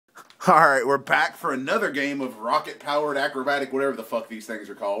Alright, we're back for another game of rocket-powered acrobatic, whatever the fuck these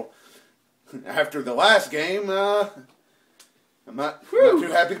things are called. After the last game, I'm not too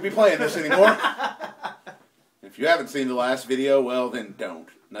happy to be playing this anymore. If you haven't seen the last video, well then don't.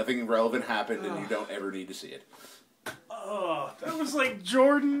 Nothing relevant happened and you don't ever need to see it. Oh, that was like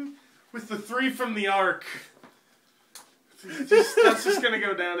Jordan with the 3 from the arc. That's just going to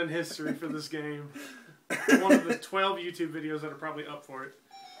go down in history for this game. One of the 12 YouTube videos that are probably up for it.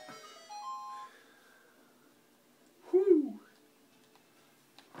 Whew.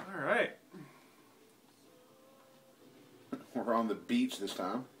 Alright. We're on the beach this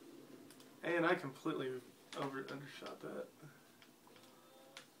time. And I completely undershot that.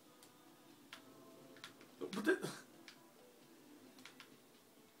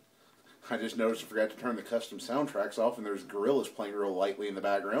 I just noticed I forgot to turn the custom soundtracks off and there's gorillas playing real lightly in the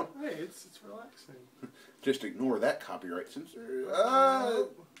background. Hey, it's relaxing. Just ignore that copyright censor.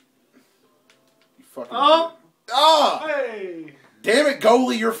 You fucking... Oh! Ah! Hey! Damn it,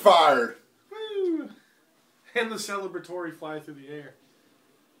 goalie, you're fired! Woo! And the celebratory fly through the air.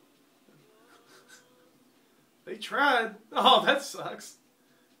 They tried. Oh, that sucks.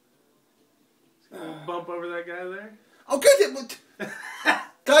 Bump over that guy there. Oh,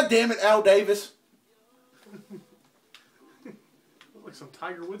 God damn it, Al Davis. Looked like some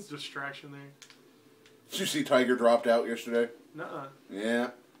Tiger Woods distraction there. Did you see Tiger dropped out yesterday? Nuh-uh. Yeah.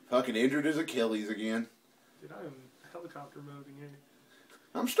 Fucking injured his Achilles again. Dude, I am helicopter moding here.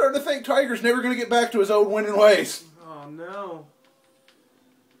 I'm starting to think Tiger's never going to get back to his old winning ways. Oh, no.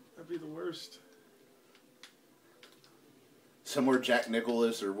 That'd be the worst. Somewhere Jack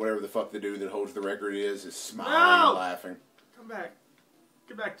Nicklaus or whatever the fuck the dude that holds the record is smiling and laughing. Come back.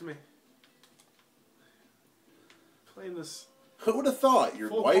 Get back to me. Playing this. Who would have thought? Your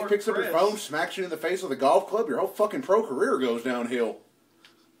wife picks up your phone, smacks you in the face with a golf club, your whole fucking pro career goes downhill.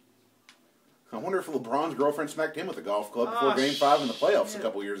 I wonder if LeBron's girlfriend smacked him with a golf club before Game 5 in the playoffs a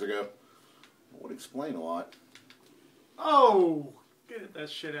couple years ago. That would explain a lot. Oh! Get that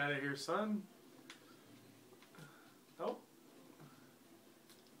shit out of here, son. Oh.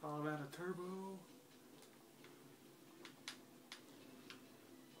 Oh, I'm out of turbo.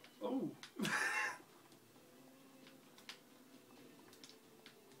 Oh. As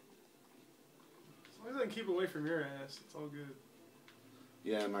long as I can keep away from your ass, it's all good.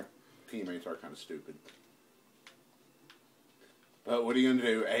 Yeah, my teammates are kind of stupid. But what are you going to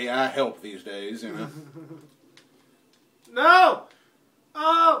do? AI help these days, you know? No!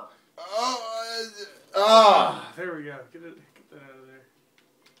 Oh! There we go. Get that out of there.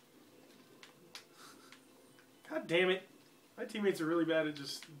 God damn it. My teammates are really bad at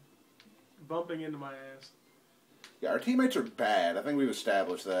just bumping into my ass. Yeah, our teammates are bad. I think we've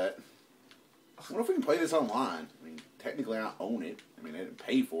established that. I wonder if we can play this online. I mean, technically I own it. I mean, I didn't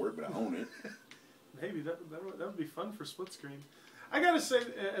pay for it, but I own it. Maybe that would be fun for split screen. I gotta say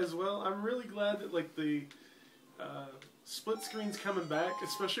as well, I'm really glad that like the split screen's coming back,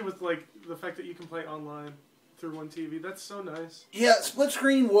 especially with like the fact that you can play online through one TV. That's so nice. Yeah, split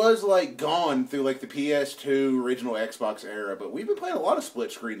screen was like gone through like the PS2 original Xbox era, but we've been playing a lot of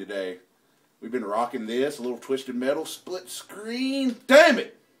split screen today. We've been rocking this, a little Twisted Metal split screen. Damn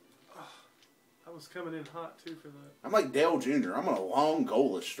it! I was coming in hot too for that. I'm like Dale Jr. I'm on a long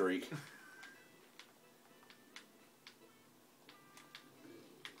goalless streak.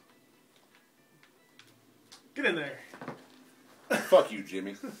 Get in there. Fuck you,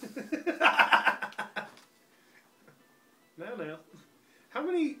 Jimmy. No. How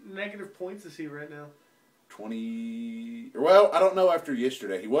many negative points is he right now? 20... Well, I don't know after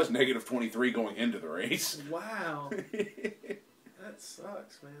yesterday. He was negative 23 going into the race. Wow. That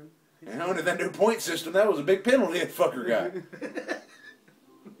sucks, man. And under that new point system, that was a big penalty that fucker got.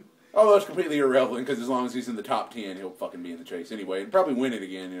 Although it's completely irrelevant, because as long as he's in the top 10, he'll fucking be in the chase anyway. And probably win it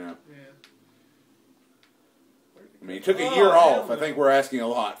again, you know. Yeah. I mean, he took a year off. I think we're asking a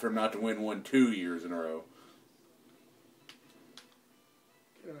lot for him not to win one 2 years in a row.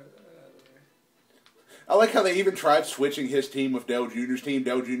 I like how they even tried switching his team with Dale Jr.'s team.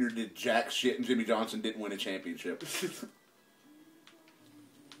 Dale Jr. did jack shit, and Jimmy Johnson didn't win a championship.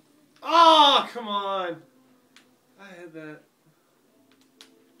 Oh, come on. I had that.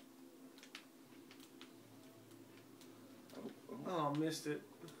 Oh, missed it.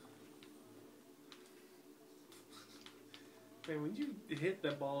 Man, when you hit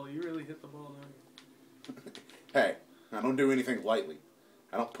that ball, you really hit the ball, don't you? Hey, I don't do anything lightly.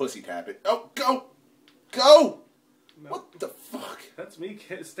 I don't pussy tap it. Oh, go! Go! No. What the fuck? That's me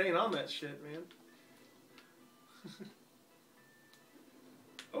staying on that shit, man.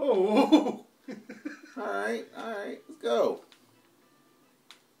 Oh! Alright, let's go.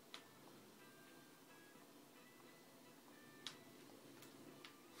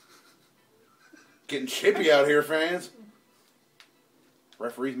 Getting chippy out here, fans.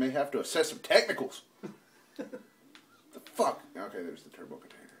 Referees may have to assess some technicals. The fuck? Okay, there's the turbo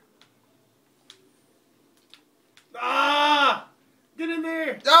container. Ah! Get in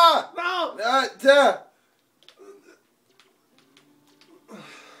there! Ah! No!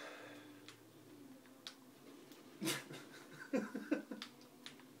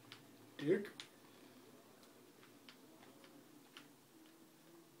 Dick.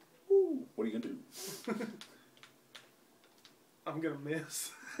 Ooh, what are you gonna do? I'm gonna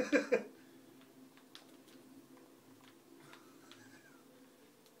miss.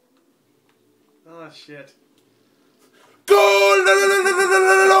 Oh shit. Goal!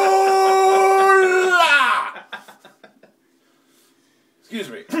 Excuse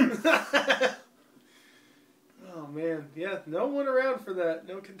me. Oh man, yeah, no one around for that.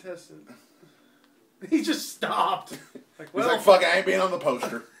 No contestant. He just stopped. Like, well, he's like, fuck it, I ain't being on the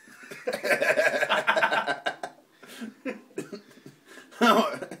poster.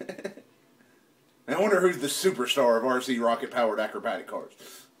 I wonder who's the superstar of RC rocket-powered acrobatic cars.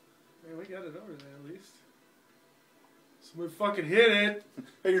 Man, we got it over there at least. Somebody fucking hit it.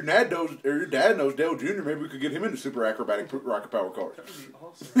 Hey, your dad knows Dale Jr. Maybe we could get him into super acrobatic rocket-powered cars. That would be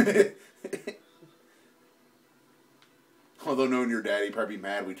awesome. Although knowing your dad, he'd probably be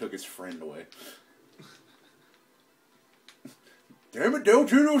mad we took his friend away. Damn it, Dale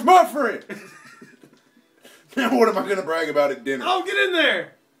Jr. was my friend! Now what am I going to brag about at dinner? Oh, get in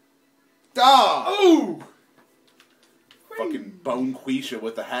there! Ah! Oh! Fucking Bone Quisha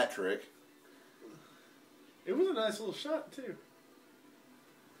with the hat trick. It was a nice little shot, too.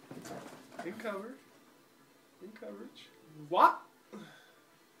 In cover. In coverage. What?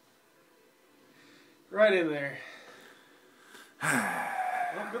 Right in there.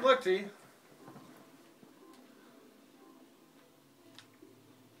 Well, good luck to you.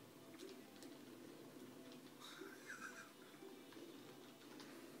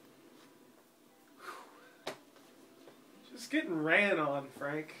 Just getting ran on,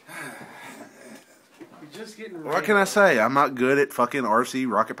 Frank. You're just getting ran What can I say? I'm not good at fucking RC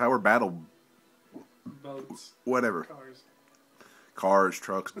rocket power battle. boats. Whatever. Cars. Cars,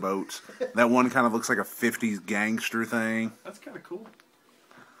 trucks, boats. That one kind of looks like a 50s gangster thing. That's kind of cool.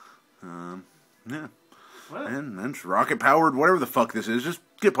 Yeah. Wow. And then rocket powered, whatever the fuck this is. Just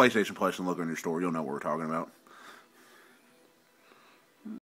get PlayStation Plus and look on your store. You'll know what we're talking about.